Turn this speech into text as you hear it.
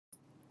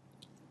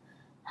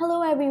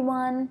Hello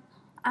everyone.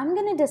 I'm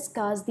going to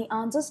discuss the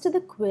answers to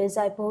the quiz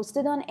I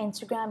posted on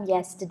Instagram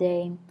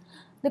yesterday.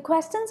 The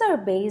questions are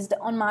based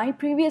on my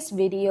previous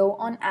video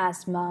on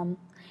asthma.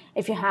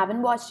 If you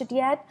haven't watched it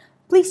yet,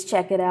 please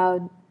check it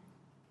out.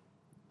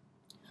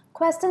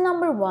 Question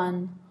number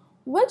 1.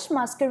 Which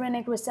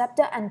muscarinic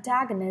receptor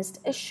antagonist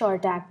is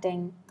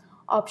short-acting?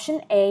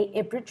 Option A,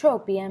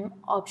 Ipratropium.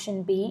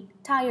 Option B,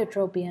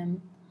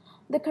 Tiotropium.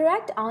 The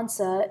correct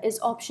answer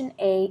is option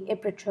A,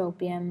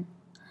 Ipratropium.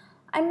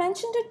 I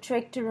mentioned a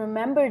trick to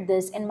remember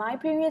this in my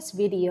previous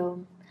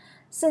video.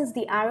 Since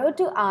the arrow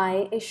to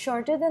I is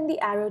shorter than the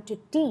arrow to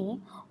T,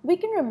 we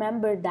can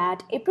remember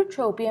that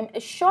Ipratropium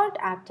is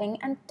short-acting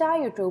and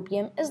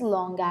Tiotropium is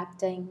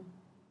long-acting.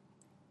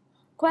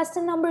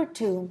 Question number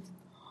 2.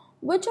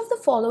 Which of the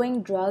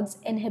following drugs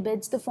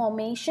inhibits the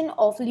formation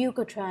of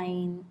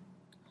leukotriene?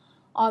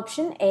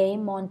 Option A,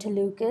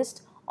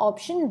 Montelukast.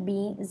 Option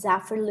B,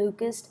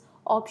 Zafirlukast.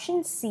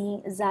 Option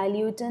C,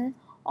 Zileuton.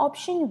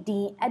 Option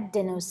D,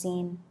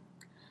 Adenosine.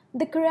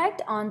 The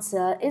correct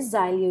answer is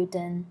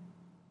Zileuton.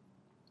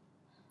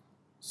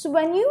 So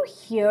when you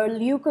hear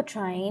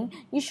leukotriene,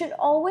 you should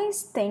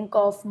always think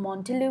of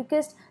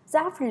Montelukast,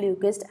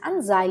 Zafirlukast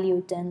and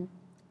Zileuton.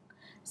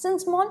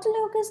 Since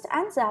Montelukast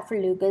and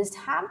Zafirlukast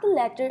have the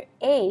letter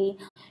A,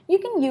 you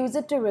can use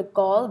it to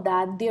recall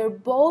that they are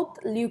both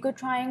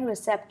leukotriene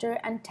receptor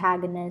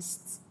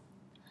antagonists.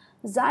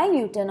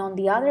 Zileuton, on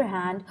the other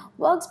hand,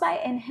 works by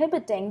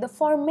inhibiting the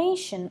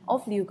formation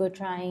of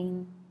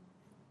leukotriene.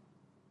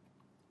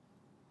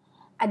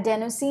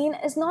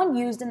 Adenosine is not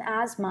used in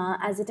asthma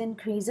as it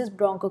increases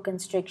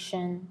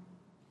bronchoconstriction.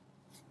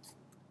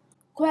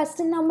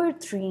 Question number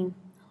 3.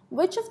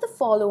 Which of the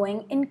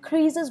following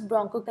increases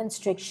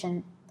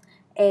bronchoconstriction?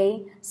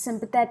 A.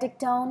 Sympathetic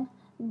tone.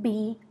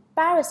 B.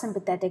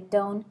 Parasympathetic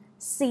tone.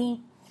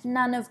 C.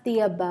 None of the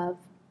above.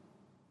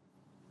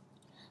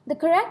 The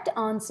correct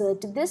answer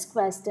to this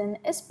question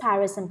is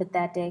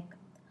parasympathetic.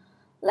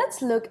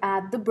 Let's look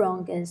at the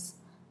bronchus.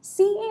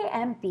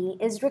 CAMP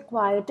is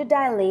required to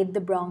dilate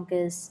the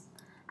bronchus.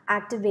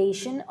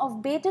 Activation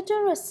of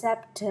beta-2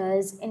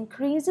 receptors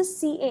increases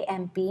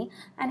CAMP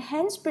and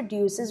hence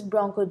produces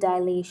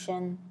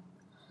bronchodilation.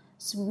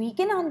 So we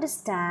can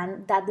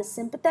understand that the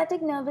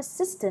sympathetic nervous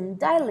system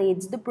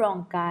dilates the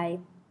bronchi.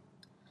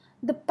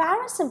 The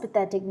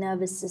parasympathetic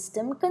nervous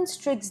system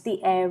constricts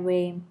the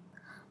airway.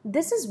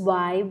 This is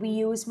why we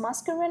use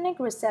muscarinic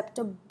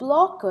receptor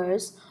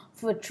blockers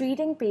for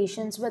treating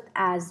patients with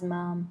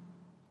asthma.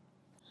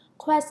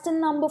 Question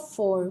number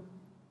 4.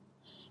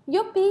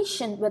 Your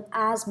patient with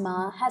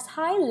asthma has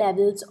high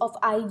levels of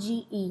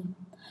IgE.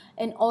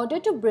 In order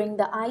to bring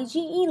the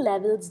IgE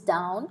levels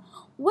down,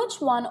 which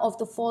one of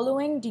the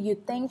following do you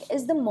think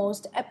is the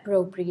most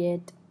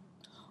appropriate?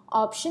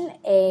 Option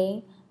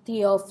A,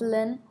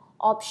 Theophylline.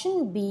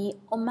 Option B,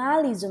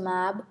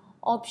 Omalizumab.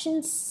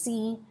 Option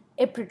C,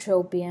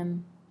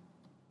 Ipratropium.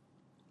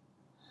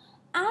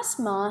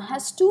 Asthma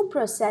has two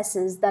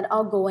processes that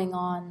are going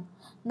on.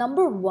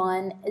 Number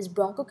 1 is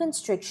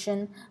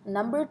bronchoconstriction.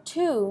 Number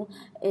 2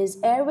 is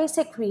airway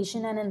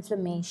secretion and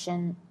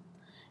inflammation.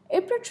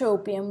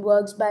 Ipratropium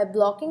works by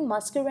blocking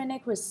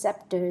muscarinic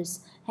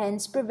receptors,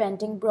 hence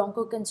preventing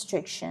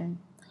bronchoconstriction.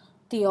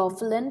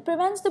 Theophylline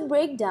prevents the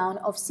breakdown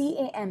of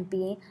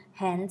CAMP,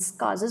 hence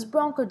causes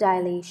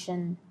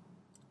bronchodilation.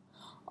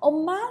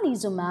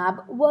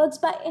 Omalizumab works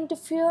by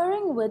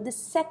interfering with the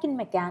second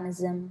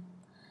mechanism.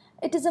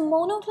 It is a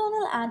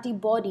monoclonal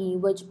antibody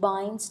which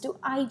binds to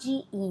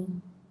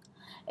IgE.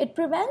 It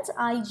prevents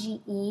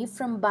IgE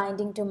from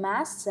binding to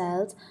mast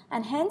cells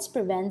and hence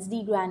prevents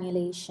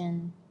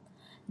degranulation.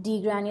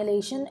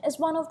 Degranulation is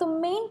one of the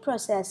main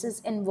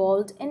processes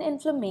involved in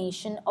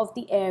inflammation of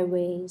the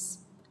airways.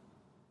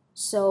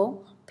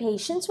 So,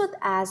 patients with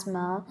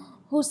asthma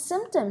whose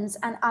symptoms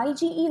and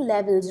IgE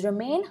levels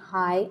remain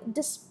high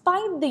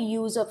despite the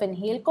use of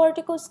inhaled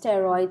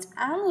corticosteroids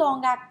and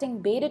long-acting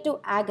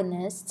beta-2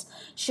 agonists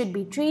should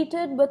be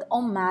treated with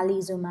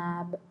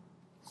Omalizumab.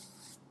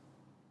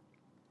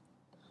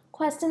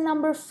 Question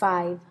number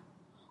 5.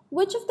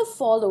 Which of the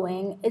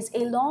following is a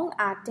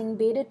long-acting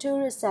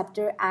beta-2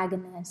 receptor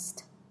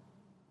agonist?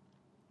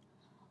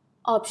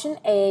 Option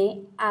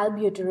A,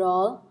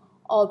 Albuterol.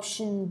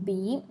 Option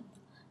B,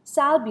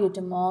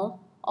 Salbutamol.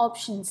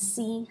 Option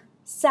C,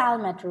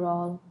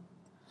 Salmeterol.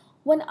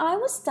 When I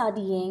was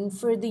studying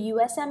for the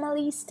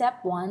USMLE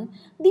Step 1,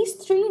 these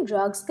three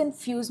drugs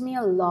confused me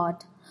a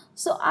lot,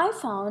 so I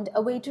found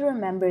a way to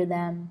remember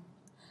them.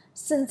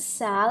 Since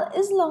Sal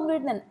is longer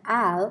than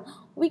Al,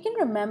 we can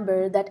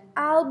remember that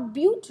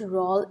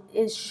Albuterol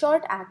is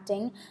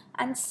short-acting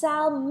and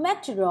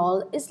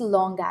Salmeterol is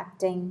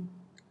long-acting.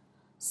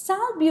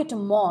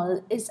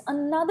 Salbutamol is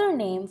another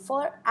name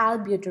for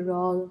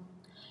Albuterol.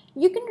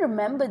 You can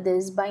remember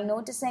this by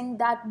noticing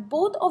that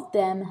both of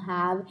them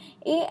have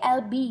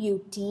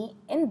ALBUT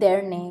in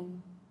their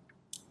name.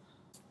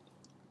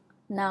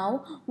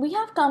 Now, we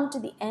have come to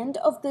the end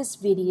of this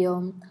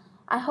video.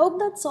 I hope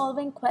that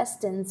solving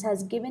questions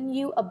has given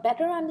you a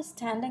better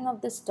understanding of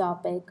this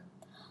topic.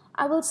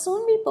 I will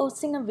soon be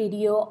posting a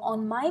video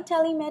on my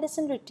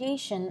telemedicine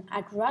rotation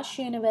at Rush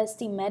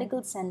University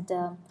Medical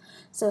Center.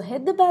 So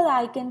hit the bell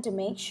icon to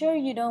make sure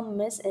you don't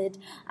miss it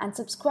and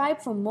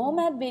subscribe for more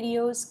med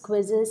videos,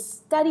 quizzes,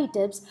 study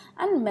tips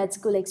and med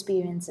school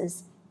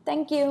experiences.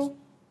 Thank you.